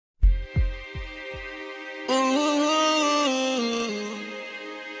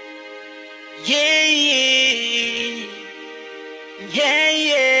Yeah, yeah, yeah,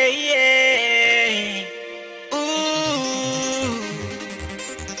 yeah, yeah. Ooh,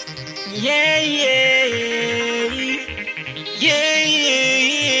 yeah, yeah, yeah, yeah.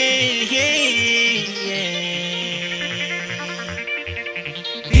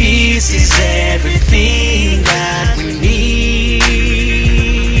 This is everything that we need.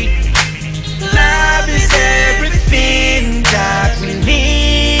 Love is everything that we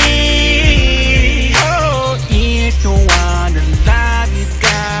need. Oh, if you wanna love, you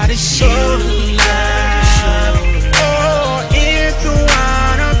gotta show love. Oh, if you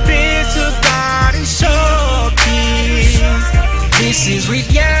wanna peace, you gotta show peace. This is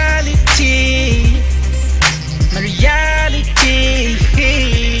reality. Reality.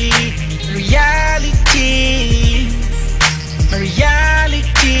 Reality.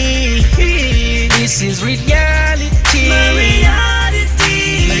 Reality. This is reality. Reality.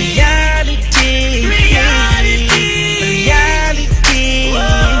 Reality. Reality.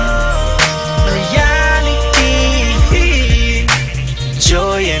 Reality.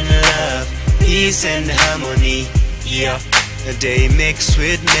 Joy and love, peace and harmony. Yeah, they make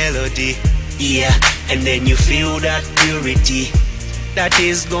sweet melody. Yeah, and then you feel that purity that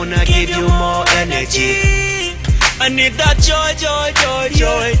is gonna give you more energy. I need that joy, joy, joy,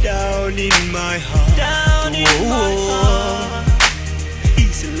 joy down in my heart. Down in my heart.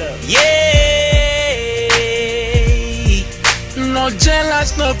 Peace and love. Yeah. No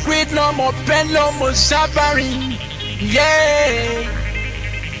jealous, no greed, no more pain, no more suffering. Yeah.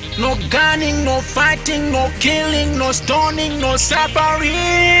 No gunning, no fighting, no killing, no stoning, no suffering.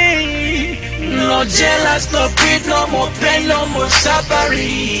 No jealous, no greed, no more pain, no more suffering.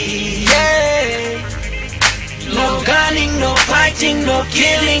 Yeah. No gunning, no fighting, no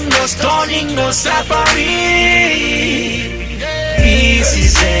killing, no stoning, no suffering. Peace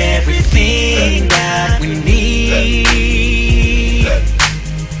is everything that we need.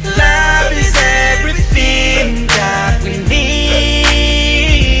 Love is everything that we need.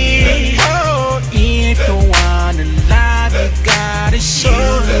 Oh, if you wanna love, you gotta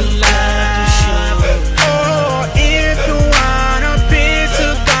show love. Oh, if you wanna peace,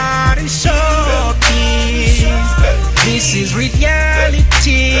 you gotta show peace. This is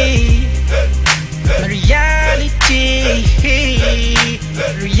reality. Reality.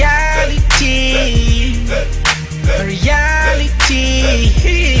 Reality. Reality.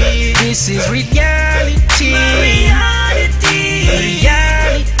 This is reality. Reality.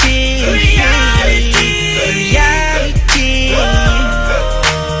 Reality. Reality.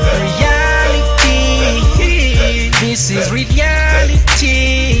 Reality. This is reality.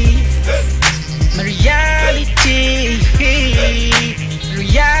 Reality.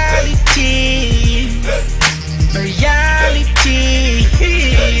 Reality. Reality.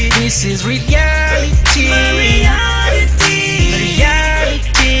 This is reality. Reality.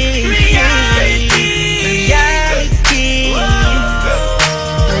 Reality. Reality.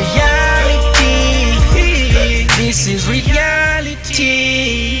 Reality. This is reality.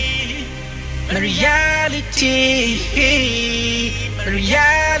 Reality.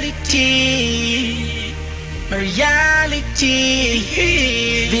 Reality. Reality.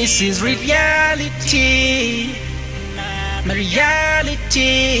 This is reality.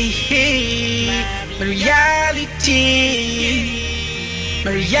 Reality. Reality.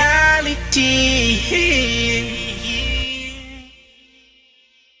 Reality.